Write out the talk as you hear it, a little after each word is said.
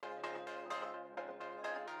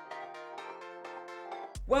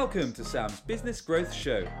Welcome to Sam's Business Growth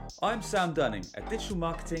Show. I'm Sam Dunning, a digital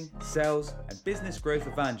marketing, sales, and business growth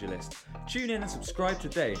evangelist. Tune in and subscribe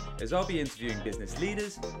today as I'll be interviewing business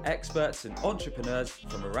leaders, experts, and entrepreneurs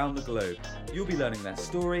from around the globe. You'll be learning their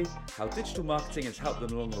story, how digital marketing has helped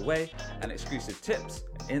them along the way, and exclusive tips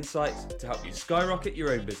and insights to help you skyrocket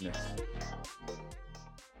your own business.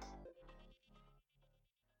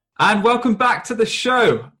 And welcome back to the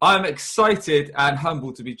show. I'm excited and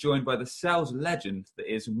humbled to be joined by the sales legend that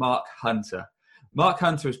is Mark Hunter. Mark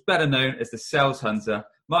Hunter is better known as the Sales Hunter.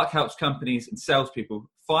 Mark helps companies and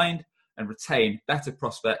salespeople find and retain better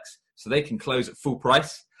prospects so they can close at full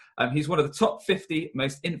price. He's one of the top 50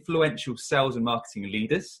 most influential sales and marketing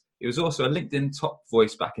leaders. He was also a LinkedIn top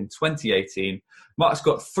voice back in 2018. Mark's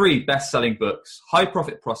got 3 best-selling books: High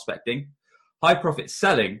Profit Prospecting, High Profit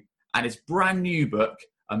Selling, and his brand new book,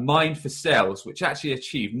 A Mind for Sales, which actually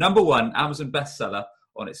achieved #1 Amazon bestseller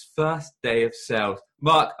on its first day of sales.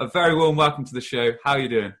 Mark, a very warm welcome to the show. How are you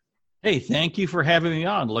doing? Hey, thank you for having me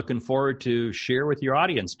on. Looking forward to share with your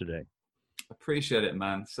audience today. Appreciate it,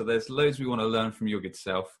 man. So there's loads we want to learn from your good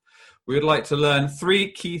self. We would like to learn 3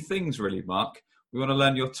 key things, really, Mark. We want to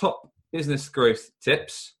learn your top business growth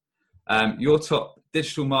tips, your top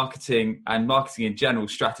digital marketing and marketing in general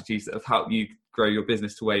strategies that have helped you grow your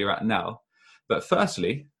business to where you're at now. But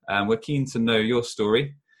firstly, we're keen to know your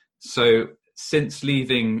story. So since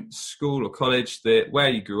leaving school or college, where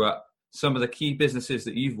you grew up, some of the key businesses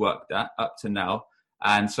that you've worked at up to now,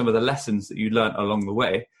 and some of the lessons that you learned along the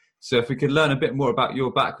way. So if we could learn a bit more about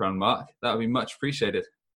your background, Mark, that would be much appreciated.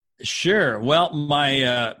 Sure. Well,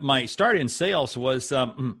 my start in sales was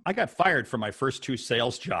I got fired from my first 2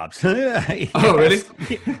 sales jobs. Yes. Oh, really?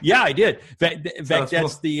 Yeah, I did. In fact,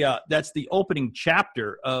 that's the opening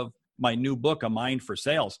chapter of my new book, A Mind for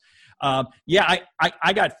Sales. I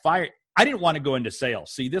got fired. I didn't want to go into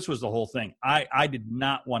sales. See, this was the whole thing. I did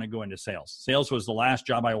not want to go into sales. Sales was the last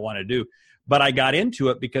job I wanted to do, but I got into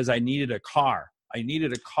it because I needed a car. I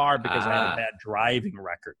needed a car because I had a bad driving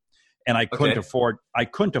record, and I couldn't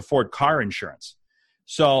afford car insurance.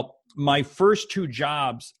 So my first 2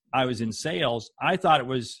 jobs, I was in sales. I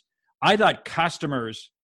thought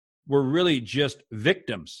customers were really just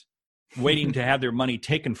victims waiting to have their money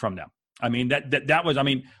taken from them. I mean, that was,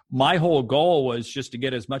 my whole goal was just to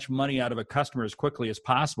get as much money out of a customer as quickly as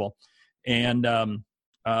possible and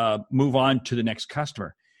move on to the next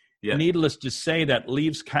customer. Yeah. Needless to say, that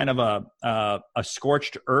leaves kind of a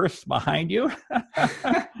scorched earth behind you.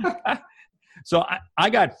 So I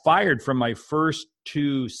got fired from my first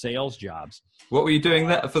 2 sales jobs. What were you doing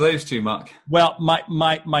for those 2, Mark? Well,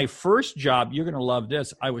 my first job, you're going to love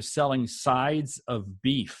this. I was selling sides of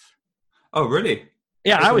beef. Oh, really?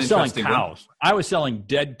 Yeah, I was selling cows. I was selling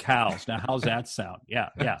dead cows. Now, how's that sound? Yeah.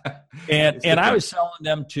 And I was selling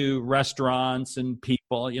them to restaurants and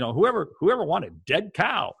people, whoever wanted dead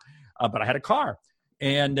cow. But I had a car,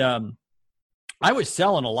 and I was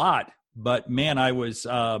selling a lot. But man, I was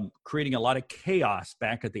creating a lot of chaos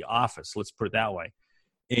back at the office. Let's put it that way.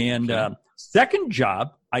 And second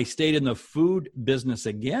job, I stayed in the food business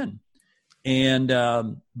again, and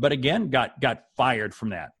but again got fired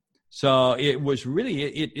from that. So it was really,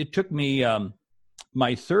 it took me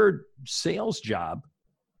my third sales job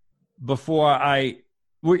before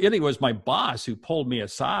it was my boss who pulled me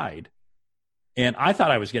aside, and I thought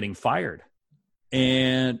I was getting fired.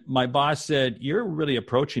 And my boss said, "You're really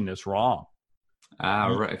approaching this wrong.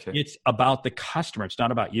 Right. Okay. It's about the customer. It's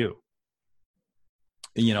not about you.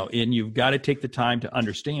 And you've got to take the time to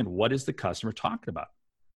understand what is the customer talking about."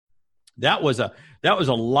 That was a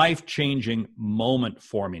life-changing moment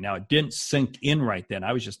for me. Now, it didn't sink in right then.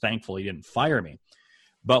 I was just thankful he didn't fire me.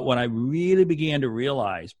 But when I really began to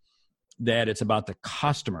realize that it's about the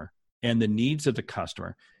customer and the needs of the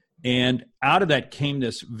customer, and out of that came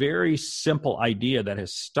this very simple idea that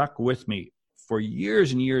has stuck with me for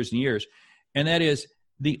years and years and years, and that is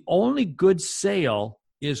the only good sale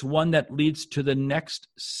is one that leads to the next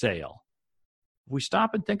sale. We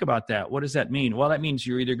stop and think about that. What does that mean? Well, that means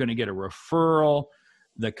you're either going to get a referral,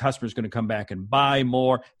 the customer's going to come back and buy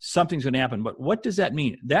more, something's going to happen. But what does that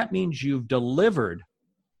mean? That means you've delivered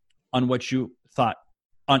on what you thought,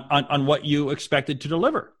 on what you expected to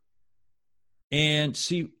deliver. And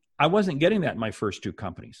see, I wasn't getting that in my first 2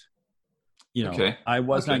 companies. I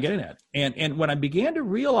was not getting that. And when I began to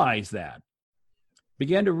realize the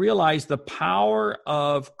power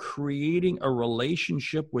of creating a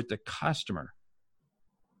relationship with the customer,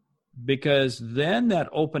 because then that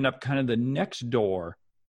opened up kind of the next door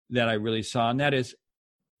that I really saw, and that is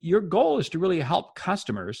your goal is to really help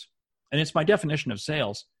customers, and it's my definition of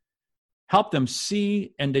sales, help them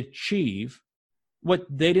see and achieve what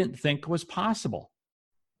they didn't think was possible.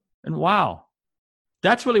 And wow,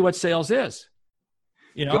 that's really what sales is.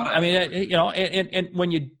 I mean, and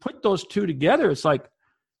when you put those two together, it's like,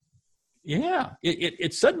 yeah,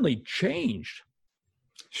 it suddenly changed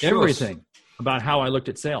everything about how I looked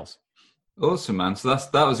at sales. Awesome, man. So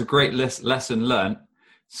that was a great lesson learned.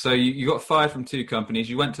 So you got fired from 2 companies.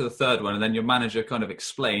 You went to the 3rd one, and then your manager kind of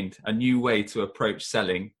explained a new way to approach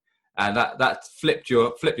selling, and that flipped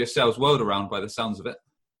your sales world around by the sounds of it.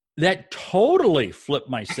 That totally flipped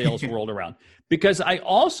my sales world around, because I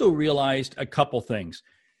also realized a couple things.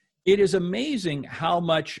 It is amazing how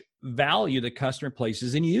much value the customer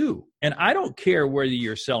places in you. And I don't care whether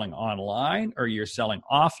you're selling online or you're selling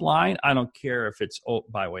offline. I don't care if it's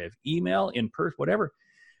by way of email, in person, whatever.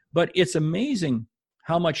 But it's amazing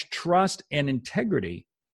how much trust and integrity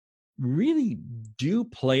really do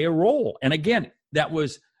play a role. And again, that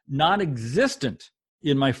was non-existent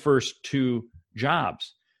in my first 2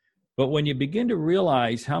 jobs. But when you begin to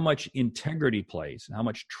realize how much integrity plays, how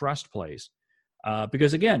much trust plays,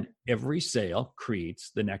 because again, every sale creates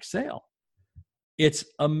the next sale. It's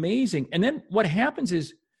amazing. And then what happens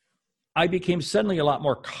is I became suddenly a lot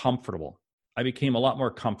more comfortable. I became a lot more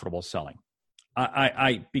comfortable selling.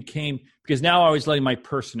 I became, because now I was letting my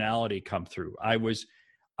personality come through.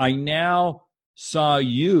 I now saw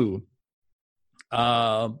you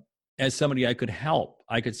as somebody I could help.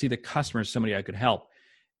 I could see the customer as somebody I could help.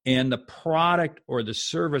 And the product or the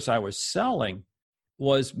service I was selling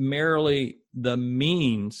was merely the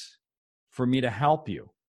means for me to help you.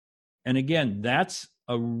 And again, that's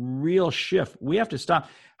a real shift. We have to stop.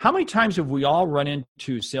 How many times have we all run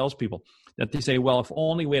into salespeople that they say, well, if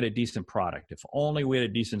only we had a decent product, if only we had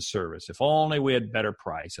a decent service, if only we had better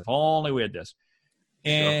price, if only we had this.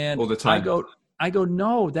 And all the time. I go,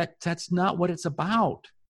 no, that's not what it's about.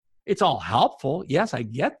 It's all helpful. Yes, I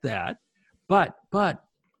get that. But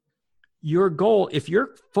your goal, if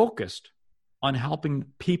you're focused on helping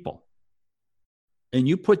people and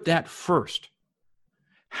you put that first,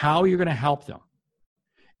 how you're going to help them,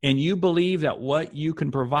 and you believe that what you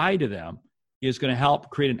can provide to them is going to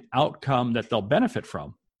help create an outcome that they'll benefit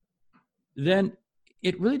from, then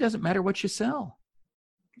it really doesn't matter what you sell.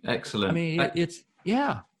 Excellent. I mean,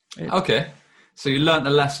 Okay. So you learned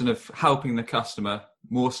the lesson of helping the customer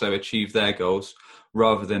more so achieve their goals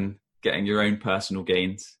rather than getting your own personal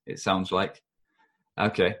gains, it sounds like.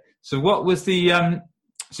 Okay. So what was the, so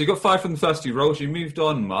you got fired from the first 2 roles, you moved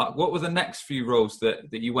on, Mark. What were the next few roles that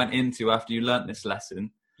you went into after you learned this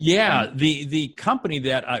lesson? Yeah, the company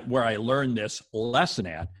where I learned this lesson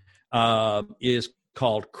at is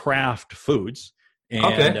called Kraft Foods,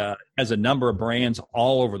 and has a number of brands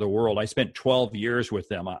all over the world. I spent 12 years with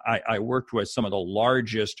them. I worked with some of the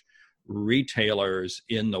largest retailers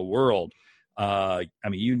in the world. I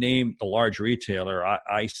mean, you name the large retailer,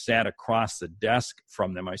 I sat across the desk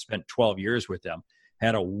from them. I spent 12 years with them,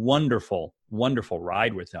 had a wonderful, wonderful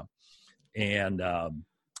ride with them. And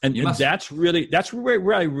that's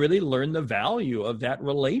where I really learned the value of that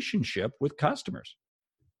relationship with customers.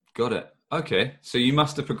 Got it. Okay. So you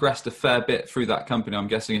must have progressed a fair bit through that company, I'm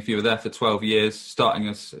guessing, if you were there for 12 years, starting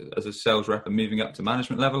as a sales rep and moving up to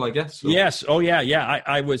management level, I guess? Or? Yes. Oh, yeah. Yeah.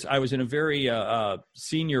 I was in a very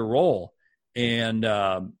senior role and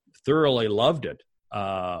thoroughly loved it.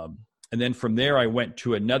 And then from there, I went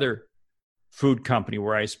to another food company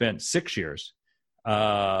where I spent 6 years.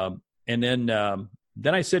 And then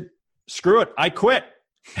I said, screw it, I quit.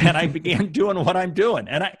 And I began doing what I'm doing.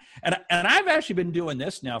 And I've actually been doing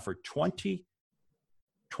this now for 20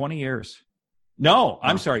 years. No,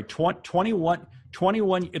 I'm sorry,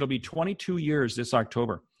 21, it'll be 22 years this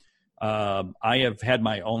October. I have had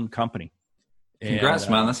my own company. Congrats,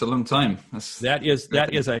 man. That's a long time. That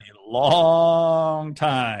is a long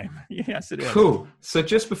time. Yes, it is. Cool. So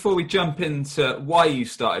just before we jump into why you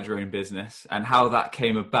started your own business and how that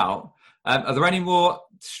came about, are there any more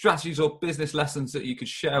strategies or business lessons that you could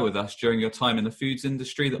share with us during your time in the foods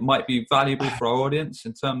industry that might be valuable for our audience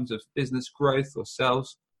in terms of business growth or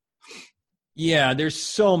sales? Yeah, there's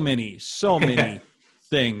so many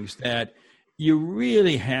things that you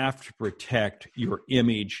really have to protect your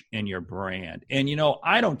image and your brand. And,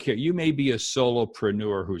 I don't care. You may be a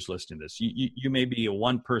solopreneur who's listening to this. You may be a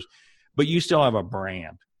one person, but you still have a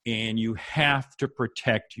brand, and you have to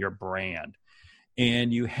protect your brand.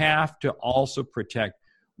 And you have to also protect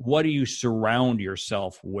what do you surround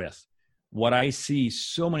yourself with. What I see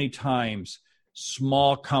so many times,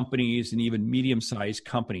 small companies and even medium-sized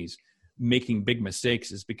companies making big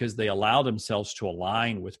mistakes is because they allow themselves to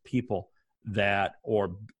align with people that,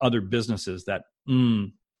 or other businesses that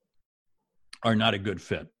are not a good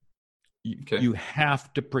fit. Okay. You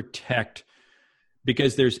have to protect,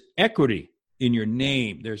 because there's equity in your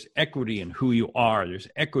name. There's equity in who you are. There's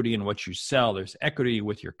equity in what you sell. There's equity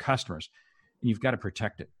with your customers. And you've got to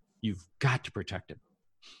protect it. You've got to protect it.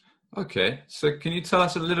 Okay, so can you tell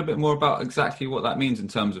us a little bit more about exactly what that means in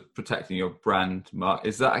terms of protecting your brand, Mark?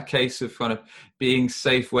 Is that a case of kind of being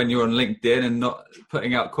safe when you're on LinkedIn and not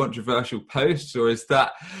putting out controversial posts, or is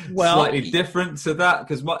that slightly different to that?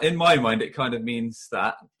 Because in my mind, it kind of means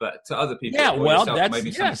that, but to other people, that's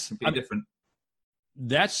maybe something completely different.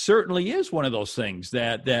 That certainly is one of those things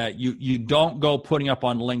that you don't go putting up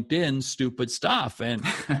on LinkedIn stupid stuff, and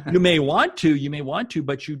you may want to,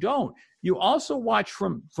 but you don't. You also watch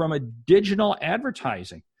from a digital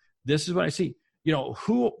advertising. This is what I see.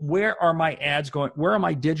 Where are my ads going? Where are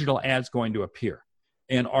my digital ads going to appear?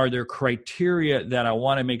 And are there criteria that I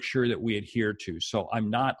want to make sure that we adhere to? So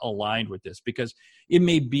I'm not aligned with this, because it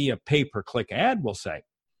may be a pay-per-click ad, we'll say,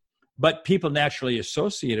 but people naturally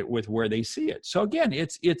associate it with where they see it. So again,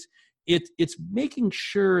 it's making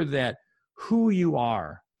sure that who you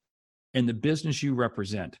are and the business you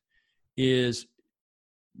represent is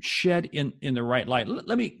shed in the right light.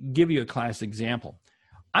 Let me give you a classic example.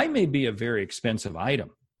 I may be a very expensive item,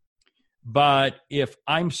 but if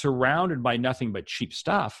I'm surrounded by nothing but cheap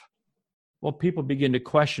stuff, well, people begin to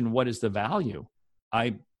question what is the value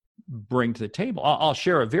I bring to the table. I'll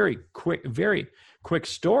share a very quick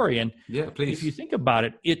story. And yeah, please. If you think about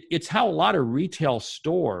it, it's how a lot of retail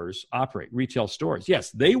stores operate. Retail stores,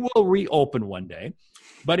 yes, they will reopen one day.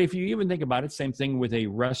 But if you even think about it, same thing with a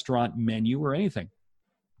restaurant menu or anything.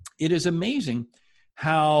 It is amazing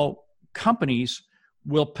how companies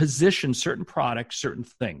will position certain products, certain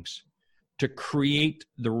things to create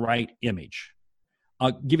the right image.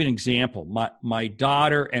 I'll give you an example. My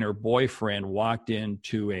daughter and her boyfriend walked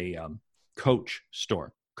into a Coach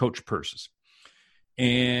store, Coach purses.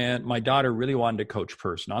 And my daughter really wanted a Coach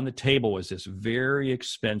purse. And on the table was this very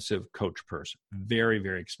expensive Coach purse, very,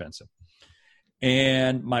 very expensive.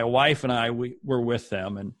 And my wife and I, we were with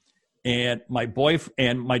them, and my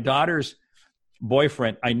daughter's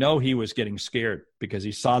boyfriend, I know he was getting scared because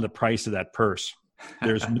he saw the price of that purse.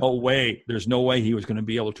 There's no way he was going to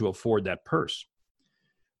be able to afford that purse.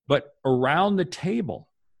 But around the table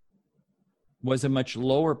was a much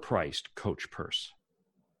lower priced Coach purse.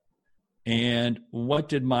 And what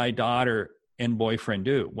did my daughter and boyfriend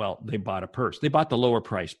do? Well, they bought a purse. They bought the lower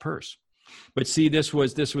priced purse. But see, this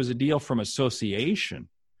was a deal from association,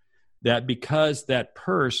 that because that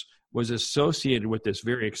purse was associated with this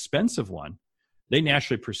very expensive one, they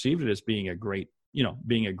naturally perceived it as being a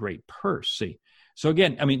great purse. See, so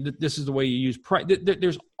again, I mean, this is the way you use price.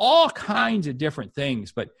 There's all kinds of different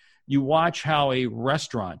things, but you watch how a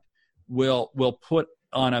restaurant will put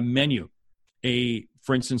on a menu,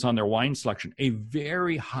 for instance, on their wine selection, a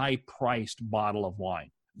very high-priced bottle of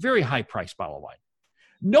wine, very high-priced bottle of wine.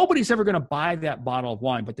 Nobody's ever going to buy that bottle of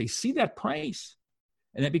wine, but they see that price,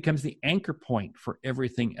 and that becomes the anchor point for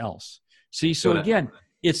everything else. See, so again,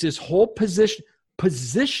 it's this whole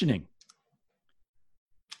positioning.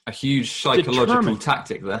 A huge psychological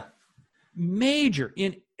tactic there. Major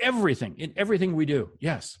in everything we do.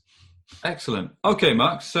 Yes. Excellent. Okay,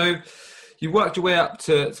 Mark. So you worked your way up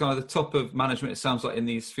to kind of the top of management, it sounds like, in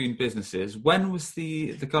these food businesses. When was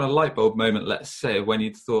the kind of light bulb moment, let's say, when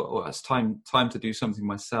you thought, oh, it's time to do something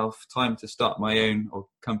myself, time to start my own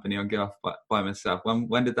company and go off by myself?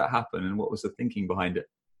 When did that happen, and what was the thinking behind it?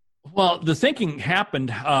 Well, the thinking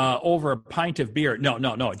happened over a pint of beer. No,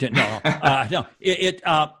 it didn't. No,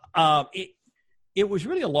 it was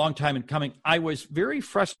really a long time in coming. I was very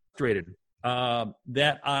frustrated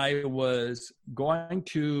that I was going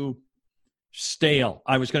to stale.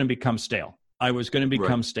 I was going to become stale.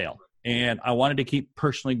 And I wanted to keep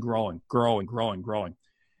personally growing.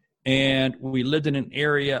 And we lived in an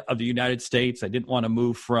area of the United States I didn't want to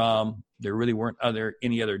move from. There really weren't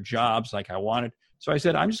any other jobs like I wanted. So I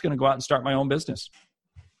said, I'm just going to go out and start my own business.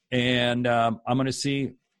 And I'm going to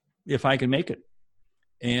see if I can make it.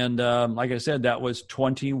 And like I said, that was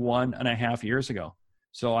 21 and a half years ago.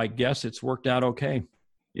 So I guess it's worked out okay.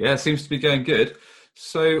 Yeah, it seems to be going good.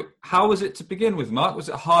 So how was it to begin with, Mark? Was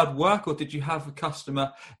it hard work, or did you have a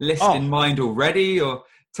customer list in mind already? Or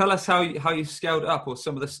tell us how you scaled up, or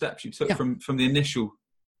some of the steps you took from the initial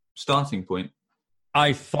starting point.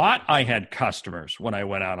 I thought I had customers when I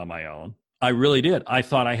went out on my own. I really did. I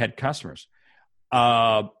thought I had customers.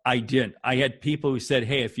 I didn't. I had people who said,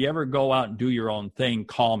 hey, if you ever go out and do your own thing,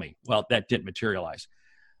 call me. Well, that didn't materialize.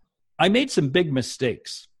 I made some big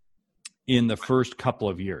mistakes in the first couple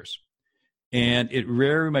of years, and it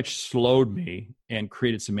very much slowed me and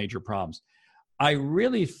created some major problems. I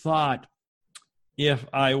really thought if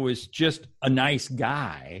I was just a nice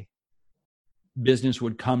guy, business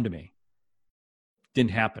would come to me.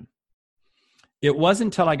 Didn't happen. It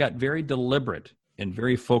wasn't until I got very deliberate and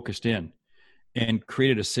very focused in and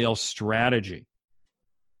created a sales strategy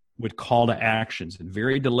with call to actions and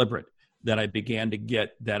very deliberate that I began to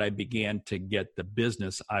get the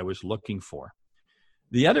business I was looking for.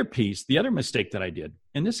 The other piece, the other mistake that I did,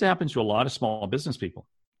 and this happens to a lot of small business people,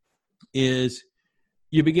 is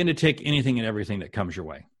you begin to take anything and everything that comes your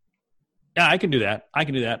way. Yeah, I can do that. I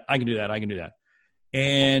can do that. I can do that. I can do that.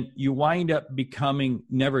 And you wind up becoming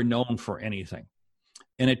never known for anything.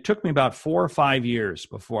 And it took me about 4 or 5 years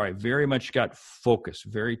before I very much got focused,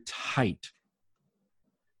 very tight.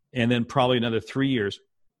 And then probably another 3 years.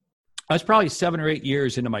 I was probably 7 or 8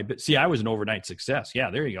 years into my business. See, I was an overnight success.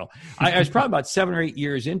 Yeah, there you go. I was probably about 7 or 8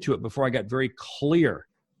 years into it before I got very clear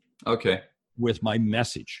with my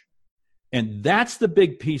message. And that's the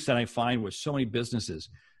big piece that I find with so many businesses.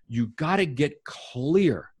 You got to get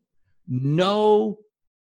clear. Know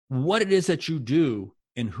what it is that you do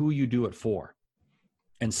and who you do it for.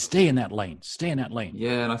 And stay in that lane. Stay in that lane.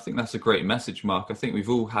 Yeah, and I think that's a great message, Mark. I think we've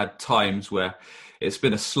all had times where it's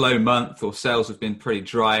been a slow month or sales have been pretty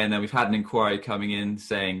dry, and then we've had an inquiry coming in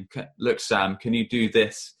saying, look, Sam, can you do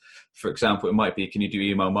this? For example, it might be, can you do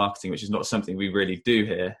email marketing, which is not something we really do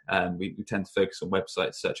here. We tend to focus on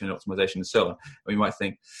website search and optimization and so on. And we might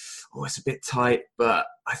think, oh, it's a bit tight, but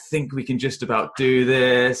I think we can just about do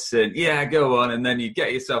this. And yeah, go on. And then you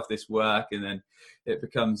get yourself this work, and then it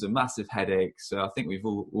becomes a massive headache. So I think we've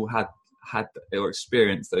all had or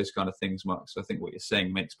experienced those kind of things, Mark. So I think what you're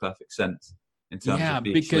saying makes perfect sense in terms of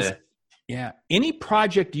being clear. Yeah, any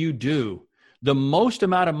project you do, the most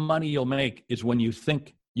amount of money you'll make is when you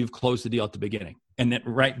think you've closed the deal at the beginning. And then,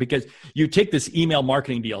 right, because you take this email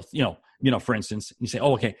marketing deal, for instance, you say,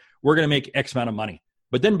 oh, okay, we're going to make X amount of money.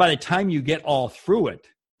 But then by the time you get all through it,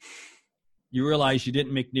 you realize you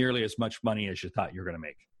didn't make nearly as much money as you thought you were going to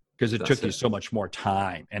make. Because it took you so much more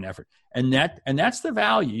time and effort. And that's the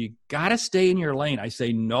value. You got to stay in your lane. I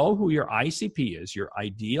say know who your ICP is, your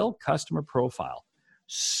ideal customer profile.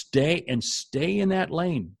 Stay in that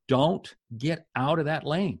lane. Don't get out of that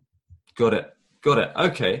lane. Got it.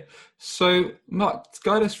 Okay. So, Mark,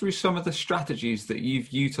 guide us through some of the strategies that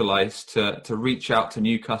you've utilized to reach out to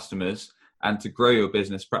new customers and to grow your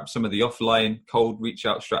business, perhaps some of the offline cold reach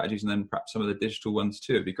out strategies, and then perhaps some of the digital ones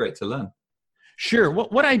too. It'd be great to learn. Sure.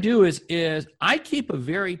 What I do is I keep a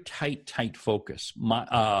very tight focus.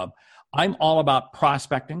 I'm all about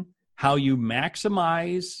prospecting, how you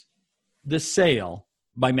maximize the sale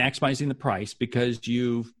by maximizing the price because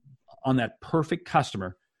you've on that perfect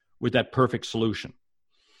customer with that perfect solution.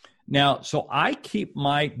 Now, so I keep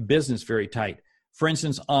my business very tight. For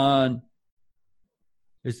instance, I'm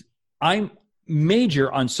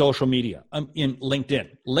major on social media. I'm in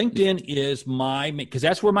LinkedIn. LinkedIn is because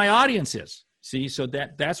that's where my audience is. See, so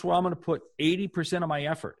that's where I'm going to put 80% of my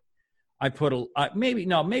effort. I put maybe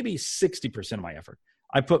 60% of my effort.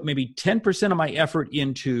 I put maybe 10% of my effort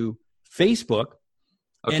into Facebook,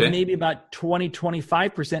 and maybe about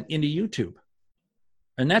 25% into YouTube.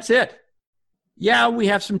 And that's it. Yeah, we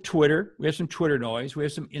have some Twitter. We have some Twitter noise. We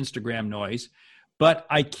have some Instagram noise. But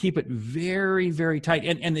I keep it very, very tight.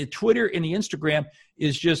 And the Twitter and the Instagram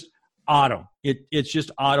is just auto. It's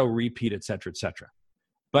just auto repeat, et cetera, et cetera.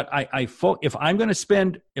 But if I'm going to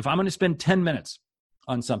spend 10 minutes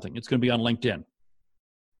on something, it's going to be on LinkedIn.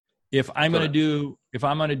 If I'm going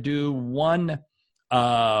to do one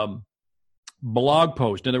blog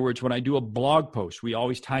post, in other words, when I do a blog post, we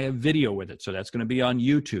always tie a video with it. So that's going to be on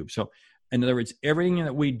YouTube. So in other words, everything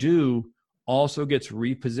that we do also gets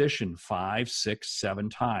repositioned 5, 6, 7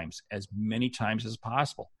 times, as many times as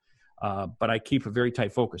possible. But I keep a very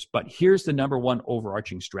tight focus. But here's the number one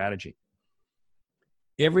overarching strategy.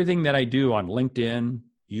 Everything that I do on LinkedIn,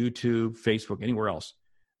 YouTube, Facebook, anywhere else,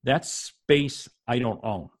 that's space I don't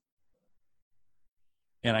own.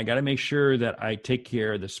 And I got to make sure that I take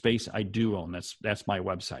care of the space I do own. That's my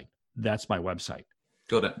website. That's my website.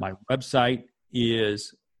 Got it. My website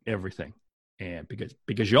is everything, and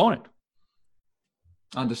because you own it.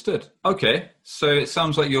 Understood. Okay, so it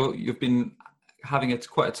sounds like you've been having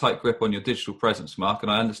quite a tight grip on your digital presence, Mark,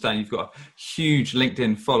 and I understand you've got a huge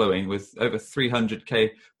LinkedIn following with over 300K,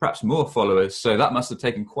 perhaps more followers. So that must have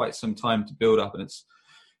taken quite some time to build up, and it's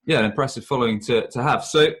an impressive following to have.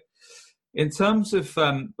 So in terms of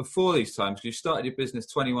before these times, you started your business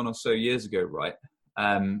 21 or so years ago, right?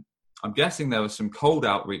 I'm guessing there was some cold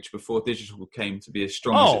outreach before digital came to be as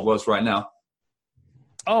strong as it was right now.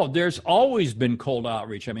 Oh, there's always been cold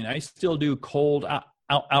outreach. I mean, I still do cold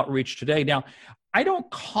outreach today. Now, I don't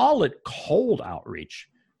call it cold outreach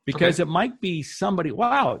because it might be somebody,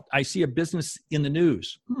 wow, I see a business in the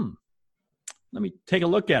news. Let me take a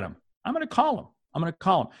look at them. I'm going to call them. I'm going to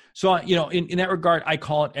call them. So, in that regard, I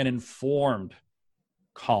call it an informed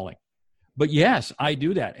calling. But yes, I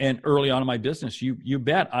do that. And early on in my business, you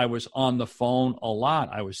bet I was on the phone a lot.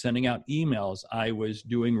 I was sending out emails. I was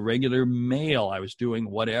doing regular mail. I was doing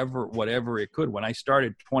whatever it could. When I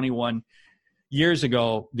started 21 years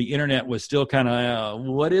ago, the internet was still kind of,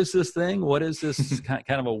 what is this thing? What is this kind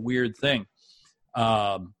of a weird thing?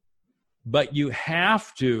 But you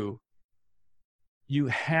have to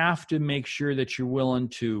make sure that you're willing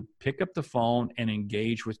to pick up the phone and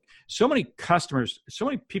engage with so many customers, so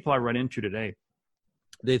many people I run into today.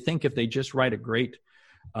 They think if they just write a great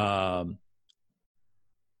blog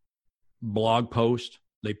post,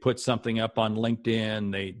 they put something up on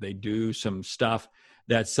LinkedIn, they do some stuff,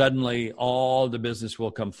 that suddenly all the business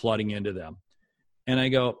will come flooding into them. And I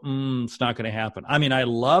go, it's not going to happen. I mean, I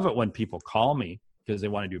love it when people call me because they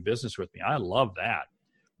want to do business with me. I love that.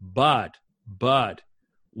 But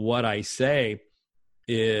what I say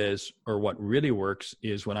is, or what really works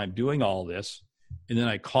is when I'm doing all this and then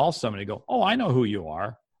I call somebody and go, oh, I know who you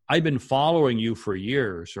are. I've been following you for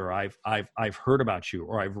years, or I've heard about you,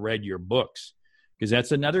 or I've read your books. Because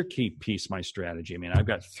that's another key piece of my strategy. I mean, I've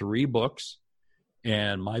got 3 books,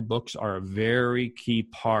 and my books are a very key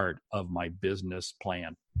part of my business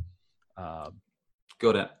plan.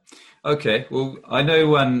 Got it. Okay. Well, I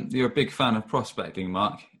know you're a big fan of prospecting,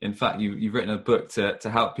 Mark. In fact, you've written a book to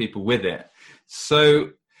help people with it.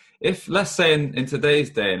 So if, let's say in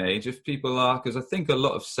today's day and age, if people are, because I think a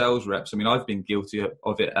lot of sales reps, I mean, I've been guilty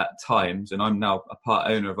of it at times, and I'm now a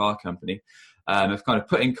part owner of our company, of kind of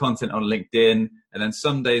putting content on LinkedIn, and then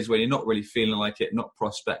some days when you're not really feeling like it, not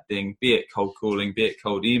prospecting, be it cold calling, be it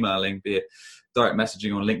cold emailing, be it direct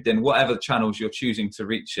messaging on LinkedIn, whatever channels you're choosing to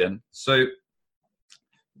reach in. So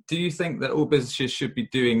do you think that all businesses should be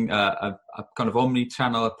doing a kind of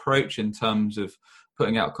omni-channel approach in terms of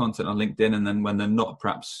putting out content on LinkedIn, and then when they're not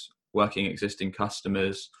perhaps working existing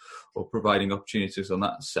customers or providing opportunities on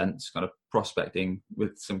that sense, kind of prospecting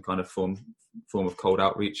with some kind of form of cold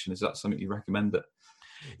outreach? And is that something you recommend? That?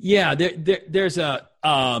 Yeah, there's a,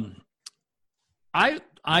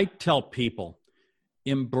 I tell people,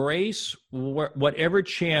 embrace whatever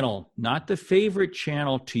channel, not the favorite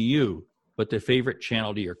channel to you, but the favorite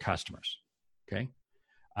channel to your customers. Okay.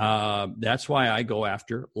 That's why I go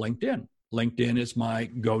after LinkedIn. LinkedIn is my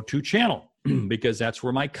go-to channel because that's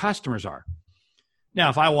where my customers are. Now,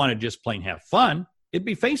 if I want to just plain have fun, it'd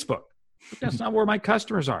be Facebook, but that's not where my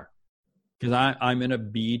customers are, because I'm in a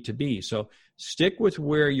B2B. So stick with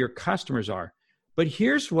where your customers are. But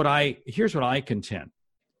here's what I contend.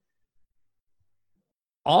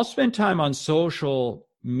 I'll spend time on social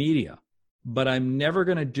media, but I'm never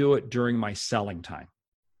going to do it during my selling time.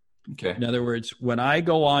 Okay. In other words, when I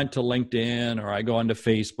go on to LinkedIn or I go onto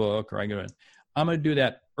Facebook or I'm going to do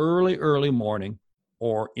that early morning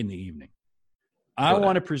or in the evening. I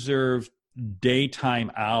want to preserve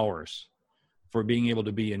daytime hours for being able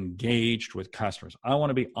to be engaged with customers. I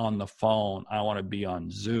want to be on the phone. I want to be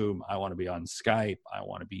on Zoom. I want to be on Skype. I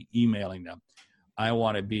want to be emailing them. I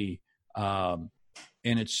want to be, and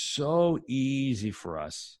it's so easy for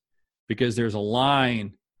us because there's a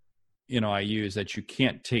line, I use that you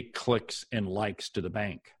can't take clicks and likes to the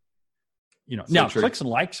bank. Now clicks and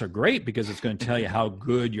likes are great because it's going to tell you how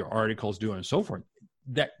good your article is doing and so forth.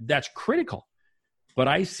 That's critical. But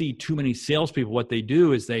I see too many salespeople, what they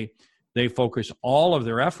do is they focus all of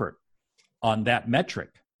their effort on that metric.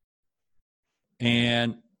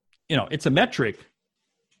 And, it's a metric,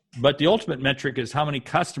 but the ultimate metric is how many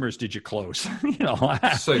customers did you close?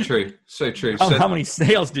 So true. So true. How many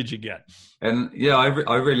sales did you get? And yeah,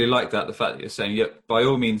 I really like that. The fact that you're saying, yeah, by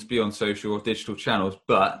all means be on social or digital channels,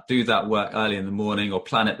 but do that work early in the morning or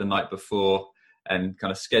plan it the night before and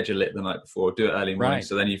kind of schedule it the night before, do it early in the morning. Right.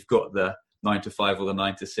 So then you've got the 9 to 5 or the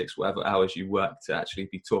 9 to 6, whatever hours you work to actually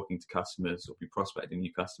be talking to customers or be prospecting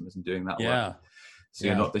new customers and doing that work. So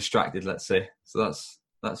you're not distracted, let's say. So that's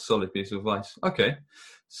a solid piece of advice. Okay.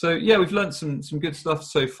 So yeah, we've learned some good stuff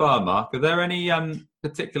so far, Mark. Are there any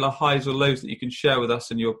particular highs or lows that you can share with us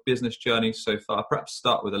in your business journey so far? Perhaps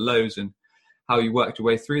start with the lows and how you worked your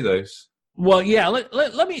way through those. Well, yeah.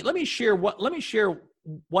 Let me share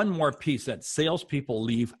one more piece that salespeople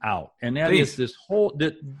leave out, and that is this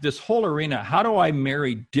whole arena. How do I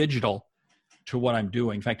marry digital to what I'm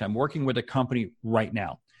doing? In fact, I'm working with a company right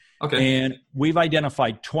now. Okay. And we've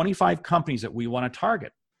identified 25 companies that we want to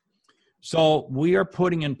target. So we are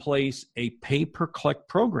putting in place a pay-per-click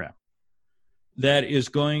program that is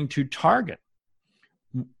going to target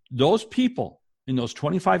those people in those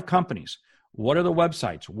 25 companies. What are the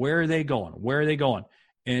websites? Where are they going? Where are they going?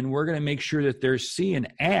 And we're going to make sure that they're seeing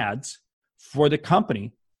ads for the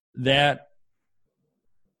company that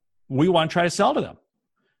we want to try to sell to them.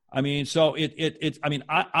 I mean, so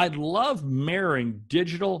I love marrying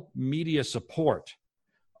digital media support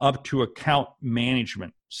up to account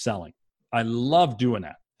management selling. I love doing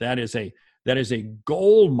that. That is a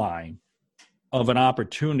gold mine of an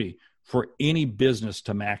opportunity for any business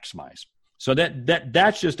to maximize. So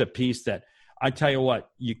that's just a piece that I tell you what,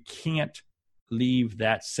 you can't leave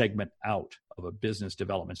that segment out of a business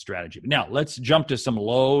development strategy. But now let's jump to some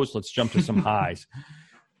lows. Let's jump to some highs.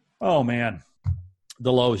 Oh man,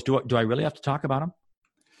 the lows. Do I really have to talk about them?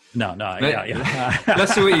 No. Yeah.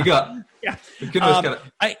 Let's see what you got. Yeah.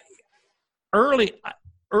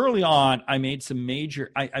 Early on, I made some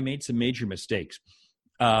major mistakes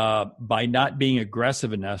by not being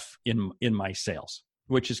aggressive enough in my sales,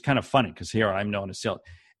 which is kind of funny because here I'm known as sales,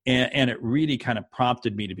 and it really kind of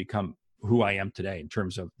prompted me to become who I am today in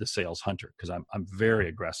terms of the sales hunter, because I'm very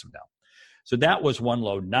aggressive now. So that was one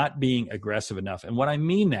low, not being aggressive enough. And what I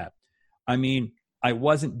mean I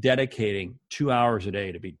wasn't dedicating 2 hours a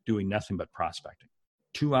day to be doing nothing but prospecting.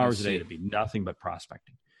 2 hours a day to be nothing but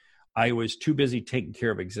prospecting. I was too busy taking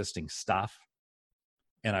care of existing stuff,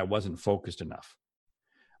 and I wasn't focused enough.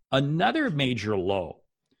 Another major low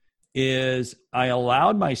is I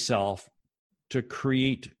allowed myself to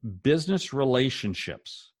create business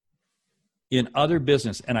relationships in other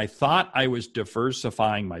business, and I thought I was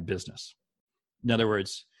diversifying my business. In other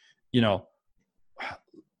words,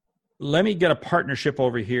 let me get a partnership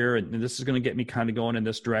over here, and this is going to get me kind of going in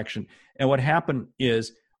this direction. And what happened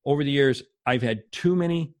is, over the years, I've had too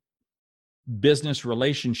many business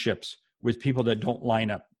relationships with people that don't line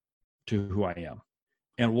up to who I am.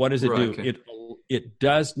 And what does it do? Okay. It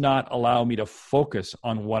does not allow me to focus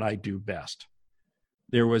on what I do best.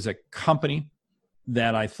 There was a company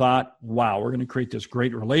that I thought, wow, we're going to create this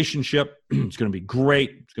great relationship. It's going to be great.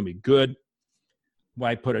 It's going to be good. Well,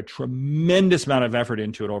 I put a tremendous amount of effort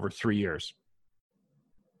into it over 3 years.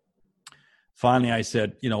 Finally, I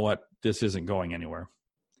said, you know what? This isn't going anywhere.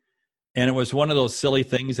 And it was one of those silly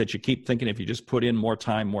things that you keep thinking, if you just put in more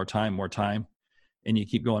time, and you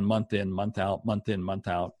keep going month in, month out,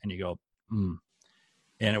 and you go, And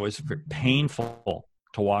it was painful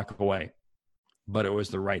to walk away, but it was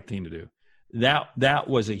the right thing to do. That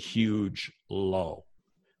was a huge low.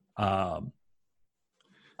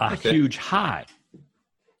 Huge high.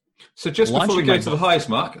 So just before we go to the highs,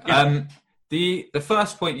 Mark, the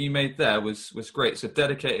first point you made there was great. So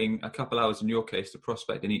dedicating a couple hours in your case to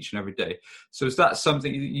prospecting each and every day. So is that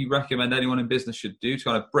something you recommend anyone in business should do, to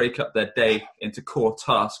kind of break up their day into core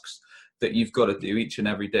tasks that you've got to do each and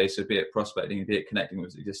every day? So be it prospecting, be it connecting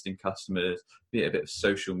with existing customers, be it a bit of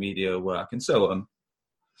social media work, and so on.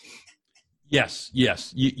 Yes.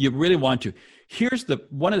 You really want to. Here's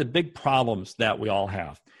one of the big problems that we all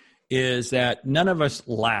have is that none of us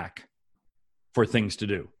lack for things to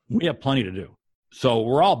do. We have plenty to do. So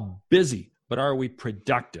we're all busy, but are we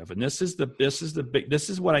productive? And this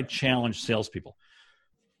is what I challenge salespeople.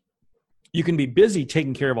 You can be busy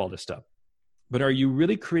taking care of all this stuff, but are you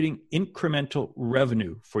really creating incremental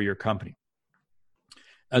revenue for your company?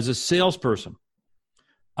 As a salesperson,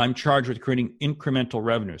 I'm charged with creating incremental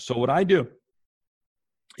revenue. So what I do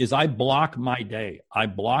is I block my day. I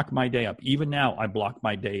block my day up. Even now, I block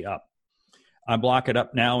my day up. I block it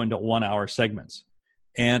up now into 1 hour segments.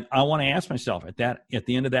 And I want to ask myself at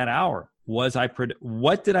the end of that hour,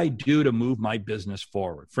 what did I do to move my business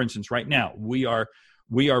forward? For instance, right now, we are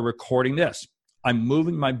recording this. I'm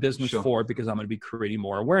moving my business forward because I'm going to be creating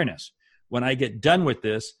more awareness. When I get done with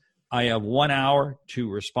this, I have 1 hour to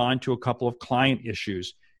respond to a couple of client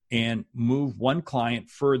issues and move one client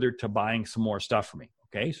further to buying some more stuff from me.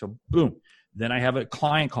 Okay, so boom. Then I have a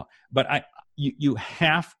client call. But you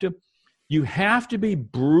have to be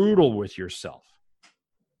brutal with yourself.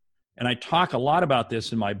 And I talk a lot about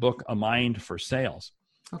this in my book, A Mind for Sales.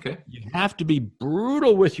 Okay. You have to be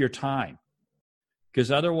brutal with your time,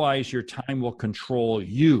 because otherwise your time will control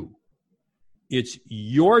you. It's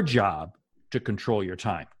your job to control your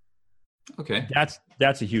time. Okay.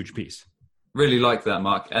 That's a huge piece. Really like that,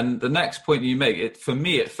 Mark. And the next point you make, for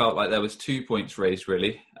me, it felt like there was 2 points raised,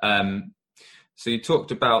 really. So you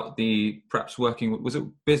talked about perhaps working, was it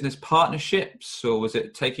business partnerships, or was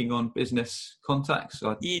it taking on business contacts?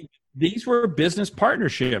 These were business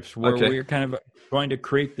partnerships where we're kind of going to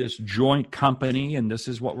create this joint company, and this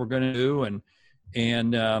is what we're going to do. And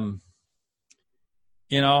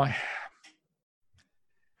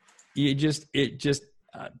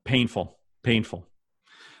painful.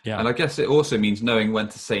 Yeah. And I guess it also means knowing when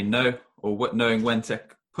to say no, or knowing when to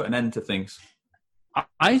put an end to things.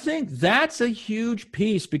 I think that's a huge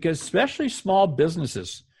piece, because especially small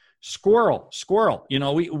businesses, Squirrel. You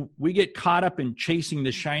know, we get caught up in chasing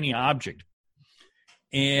the shiny object.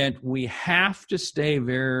 And we have to stay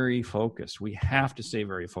very focused.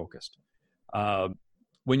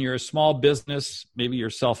 When you're a small business, maybe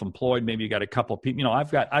you're self-employed, maybe you got a couple of people. You know,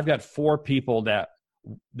 I've got 4 people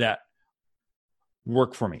that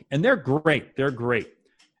work for me, and they're great.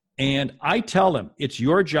 And I tell them, it's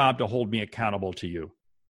your job to hold me accountable to you.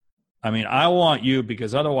 I mean, I want you,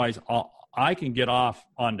 because otherwise I can get off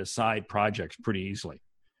onto side projects pretty easily.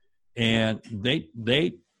 And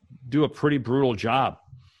they do a pretty brutal job.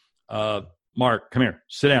 Mark, come here,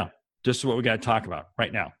 sit down. This is what we got to talk about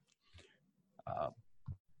right now.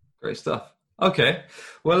 Great stuff. Okay.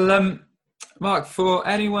 Well, Mark, for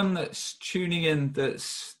anyone that's tuning in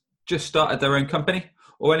that's just started their own company,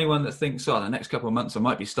 or anyone that thinks, the next couple of months I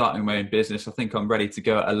might be starting my own business, I think I'm ready to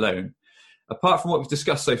go it alone. Apart from what we've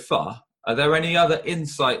discussed so far, are there any other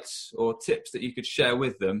insights or tips that you could share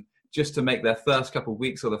with them just to make their first couple of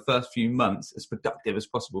weeks or the first few months as productive as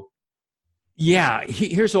possible? Yeah,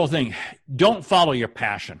 here's the whole thing. Don't follow your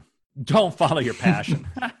passion.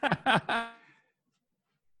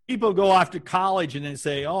 People go off to college and then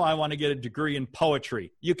say, I want to get a degree in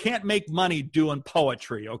poetry. You can't make money doing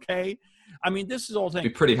poetry, okay? I mean, this is the whole thing.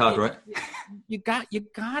 It'd be pretty hard, right? You got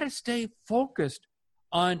to stay focused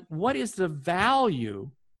on what is the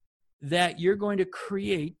value that you're going to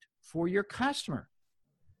create for your customer.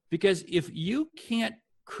 Because if you can't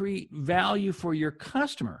create value for your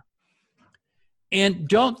customer, and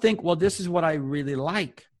don't think, well, this is what I really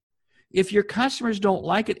like. If your customers don't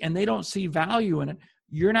like it and they don't see value in it,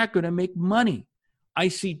 you're not going to make money. I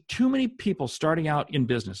see too many people starting out in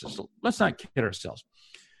businesses. So let's not kid ourselves.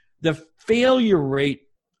 The failure rate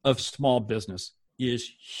of small business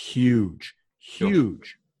is huge.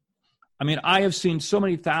 I mean, I have seen so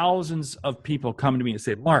many thousands of people come to me and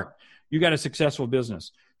say, Mark, you got a successful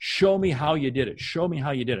business. Show me how you did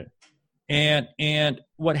it. And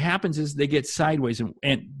what happens is they get sideways.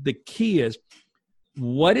 And the key is,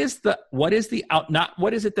 what is it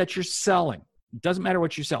that you're selling? It doesn't matter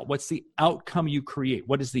what you sell. What's the outcome you create?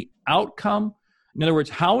 What is the outcome? In other words,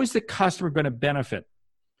 how is the customer going to benefit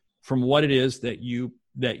from what it is that you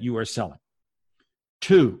are selling?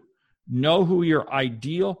 2, know who your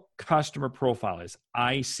ideal customer profile is,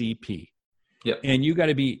 ICP. Yep. And you got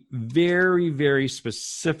to be very, very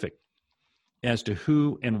specific as to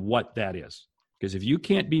who and what that is. Because if you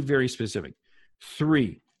can't be very specific.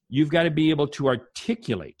 3, you've got to be able to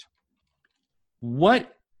articulate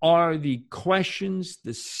what are the questions,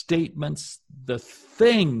 the statements, the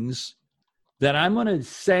things that I'm going to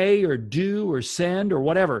say or do or send or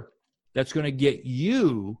whatever that's going to get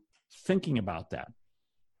you thinking about that.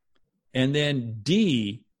 And then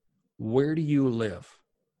D, where do you live?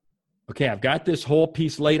 Okay, I've got this whole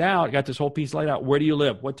piece laid out. Where do you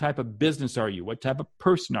live? What type of business are you? What type of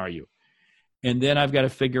person are you? And then I've got to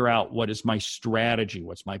figure out, what is my strategy?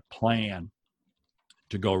 What's my plan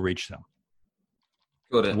to go reach them?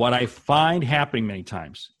 Got it. What I find happening many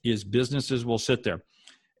times is businesses will sit there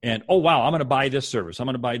and, I'm going to buy this service. I'm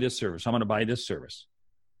going to buy this service.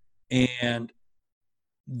 And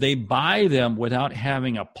they buy them without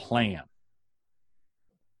having a plan.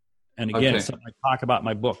 And again, it's something I talk about in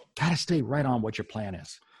my book. Got to stay right on what your plan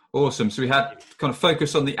is. Awesome. So we had kind of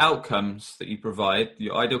focus on the outcomes that you provide,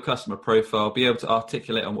 your ideal customer profile, be able to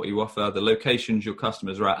articulate on what you offer, the locations your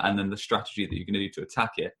customers are at, and then the strategy that you're going to do to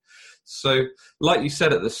attack it. So like you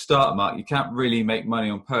said at the start, Mark, you can't really make money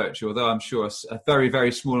on poetry, although I'm sure a very,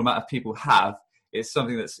 very small amount of people have. It's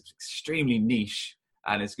something that's extremely niche,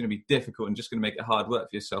 and it's going to be difficult and just going to make it hard work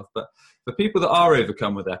for yourself. But for people that are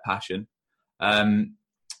overcome with their passion,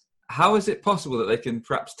 how is it possible that they can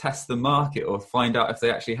perhaps test the market or find out if they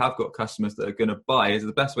actually have got customers that are going to buy? Is it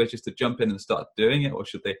the best way just to jump in and start doing it? Or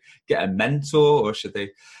should they get a mentor? Or should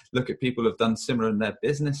they look at people who've done similar in their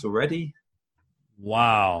business already?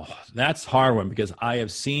 Wow, that's a hard one, because I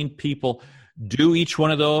have seen people do each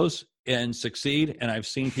one of those and succeed, and I've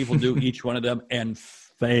seen people do each one of them and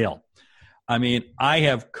fail. I mean, I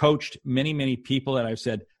have coached many, many people that I've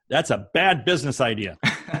said, that's a bad business idea.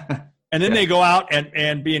 And then they go out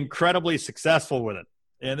and be incredibly successful with it.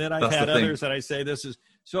 And then I've had others that I say, this is,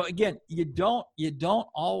 so again, you don't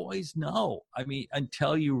always know. I mean,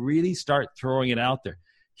 until you really start throwing it out there.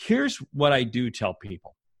 Here's what I do tell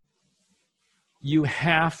people. You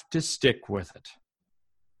have to stick with it.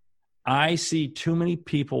 I see too many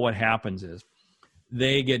people, what happens is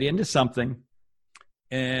they get into something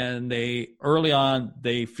and early on,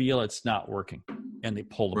 they feel it's not working and they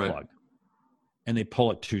pull the plug. And they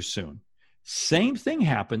pull it too soon. Same thing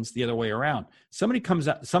happens the other way around. Somebody comes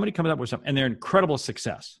up with something and they're incredible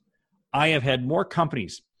success. I have had more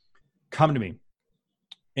companies come to me,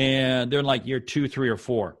 and they're in like year 2, 3, or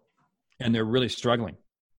 4, and they're really struggling.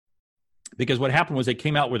 Because what happened was they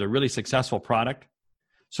came out with a really successful product.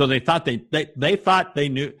 So they thought they thought they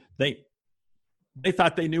knew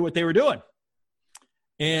what they were doing.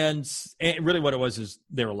 And really what it was is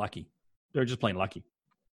they were lucky. They're just plain lucky.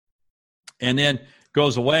 And then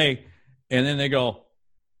goes away, and then they go,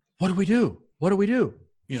 what do we do? What do we do?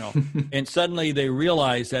 You know, and suddenly they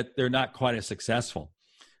realize that they're not quite as successful.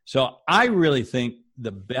 So I really think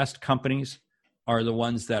the best companies are the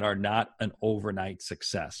ones that are not an overnight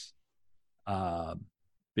success,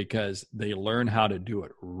 because they learn how to do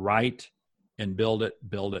it right and build it.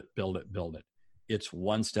 It's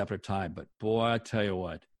one step at a time. But boy, I tell you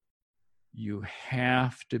what, you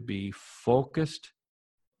have to be focused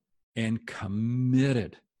and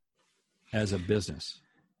committed as a business.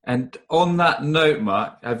 And on that note,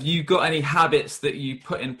 Mark, have you got any habits that you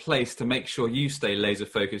put in place to make sure you stay laser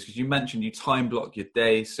focused? Because you mentioned you time block your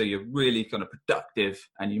day, so you're really kind of productive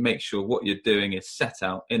and you make sure what you're doing is set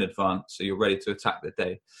out in advance so you're ready to attack the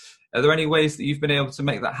day. Are there any ways that you've been able to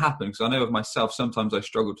make that happen? Because I know of myself, sometimes I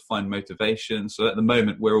struggle to find motivation. So at the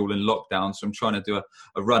moment, we're all in lockdown. So I'm trying to do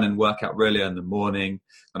a run and workout really in the morning,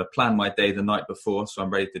 kind of plan my day the night before so I'm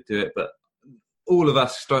ready to do it. But all of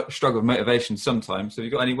us struggle with motivation sometimes. So have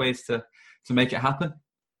you got any ways to make it happen?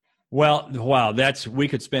 Well, wow, we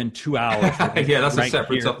could spend 2 hours. Yeah, that's a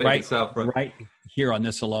separate topic itself. Right here on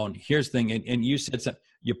this alone. Here's the thing, and you said something,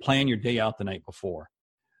 you plan your day out the night before.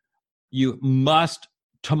 You must,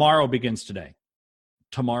 tomorrow begins today.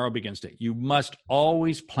 Tomorrow begins today. You must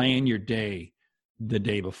always plan your day the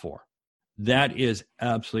day before. That is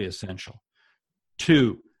absolutely essential.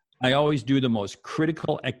 2, I always do the most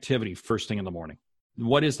critical activity first thing in the morning.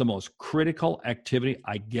 What is the most critical activity?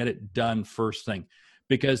 I get it done first thing,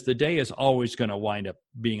 because the day is always going to wind up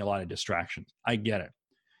being a lot of distractions. I get it.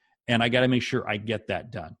 And I got to make sure I get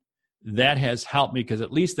that done. That has helped me, because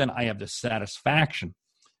at least then I have the satisfaction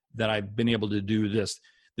that I've been able to do this.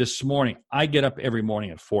 This morning, I get up every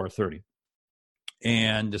morning at 4:30.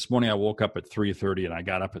 And this morning I woke up at 3:30 and I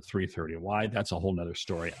got up at 3:30. Why? That's a whole nother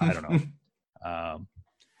story. I don't know.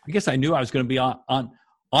 I guess I knew I was going to be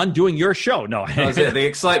on doing your show. No, that was it, the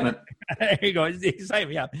excitement. There you go, the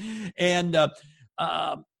excitement, yeah. And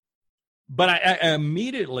but I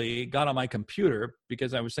immediately got on my computer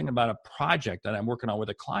because I was thinking about a project that I'm working on with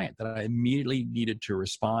a client that I immediately needed to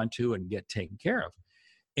respond to and get taken care of.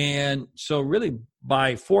 And so, really,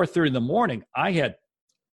 by 4:30 in the morning, I had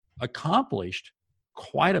accomplished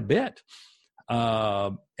quite a bit,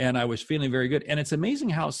 and I was feeling very good. And it's amazing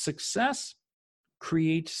how success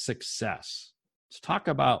creates success. Let's talk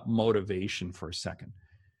about motivation for a second.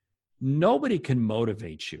 Nobody can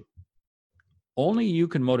motivate you. Only you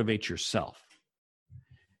can motivate yourself.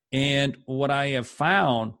 And what I have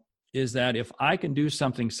found is that if I can do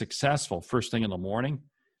something successful first thing in the morning,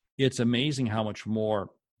 it's amazing how much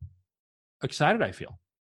more excited I feel.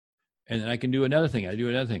 And then I can do another thing. I do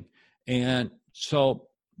another thing. And so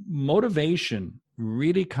motivation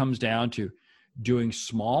really comes down to doing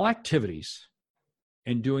small activities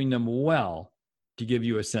and doing them well to give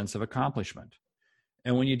you a sense of accomplishment.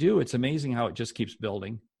 And when you do, it's amazing how it just keeps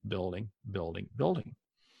building.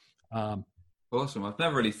 Awesome. I've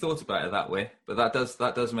never really thought about it that way, but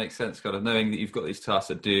that does make sense, kind of knowing that you've got these tasks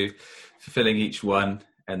to do, fulfilling each one,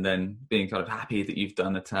 and then being kind of happy that you've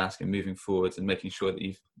done the task and moving forwards and making sure that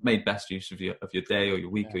you've made best use of your day or your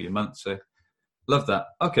week or your month. So love that.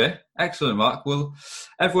 Okay, excellent, Mark. Well,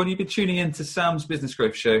 everyone, you've been tuning in to Sam's Business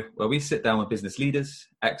Growth Show, where we sit down with business leaders,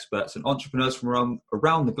 experts, and entrepreneurs from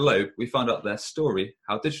around the globe. We find out their story,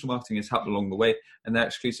 how digital marketing has helped along the way, and their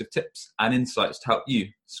exclusive tips and insights to help you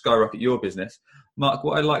skyrocket your business. Mark,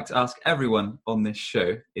 what I'd like to ask everyone on this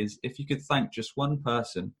show is if you could thank just one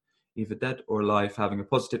person, either dead or alive, having a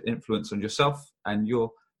positive influence on yourself and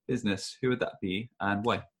your business, who would that be and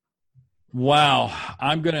why? Wow,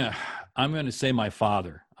 I'm gonna say my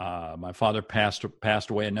father. My father passed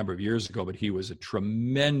away a number of years ago, but he was a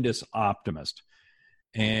tremendous optimist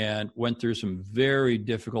and went through some very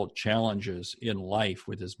difficult challenges in life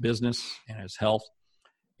with his business and his health.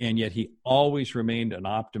 And yet he always remained an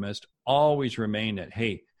optimist, always remained that,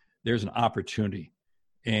 hey, there's an opportunity.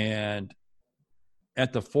 And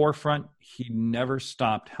at the forefront, he never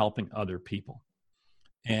stopped helping other people.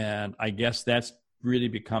 And I guess that's really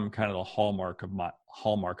become kind of the hallmark of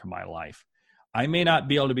my life. I may not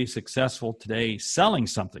be able to be successful today selling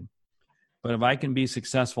something, but if I can be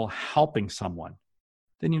successful helping someone,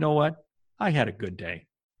 then you know what? I had a good day.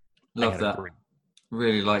 Love that.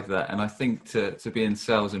 Really like that. And I think to be in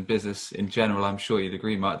sales and business in general, I'm sure you'd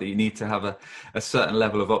agree, Mark, that you need to have a certain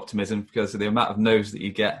level of optimism, because of the amount of no's that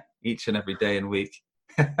you get each and every day and week.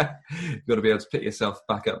 You've got to be able to pick yourself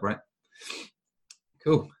back up, right?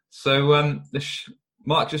 Cool. So,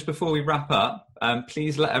 Mark, just before we wrap up,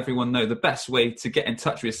 please let everyone know the best way to get in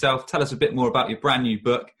touch with yourself. Tell us a bit more about your brand new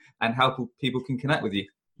book and how people can connect with you.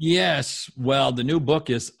 Yes. Well, the new book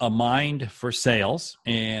is A Mind for Sales,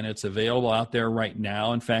 and it's available out there right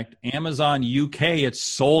now. In fact, Amazon UK, it's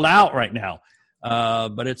sold out right now.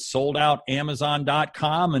 But it's sold out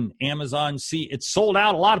Amazon.com and Amazon C. It's sold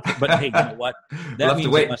out a lot of people. But hey, you know what?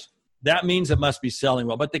 That means it must be selling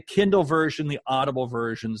well. But the Kindle version, the Audible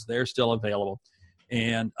versions, they're still available.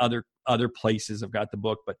 And other places have got the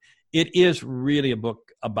book. But it is really a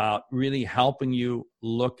book about really helping you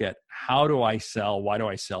look at how do I sell? Why do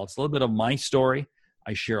I sell? It's a little bit of my story.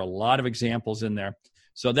 I share a lot of examples in there.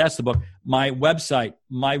 So that's the book. My website,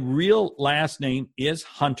 my real last name is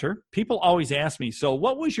Hunter. People always ask me, so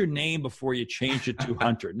what was your name before you changed it to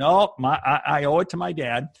Hunter? No, I owe it to my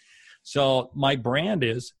dad. So my brand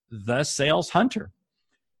is The Sales Hunter.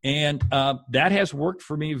 And that has worked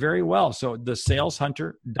for me very well. So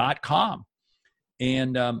thesaleshunter.com.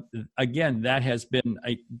 And again, that has been,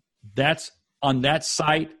 that's on that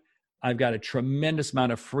site. I've got a tremendous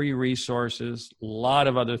amount of free resources, a lot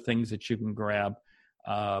of other things that you can grab.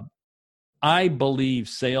 I believe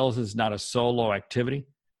sales is not a solo activity.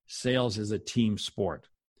 Sales is a team sport.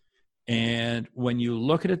 And when you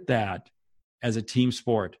look at it that as a team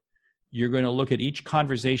sport, you're going to look at each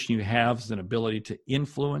conversation you have as an ability to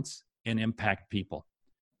influence and impact people.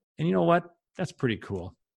 And you know what? That's pretty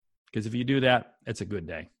cool. Because if you do that, it's a good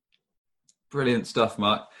day. Brilliant stuff,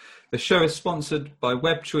 Mark. The show is sponsored by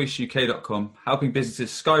webchoiceuk.com, helping businesses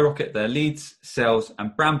skyrocket their leads, sales,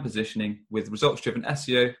 and brand positioning with results-driven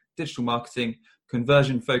SEO, digital marketing,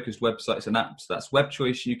 conversion-focused websites and apps. That's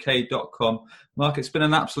webchoiceuk.com. Mark, it's been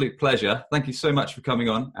an absolute pleasure. Thank you so much for coming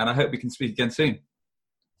on, and I hope we can speak again soon.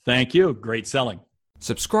 Thank you. Great selling.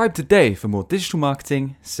 Subscribe today for more digital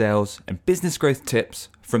marketing, sales, and business growth tips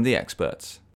from the experts.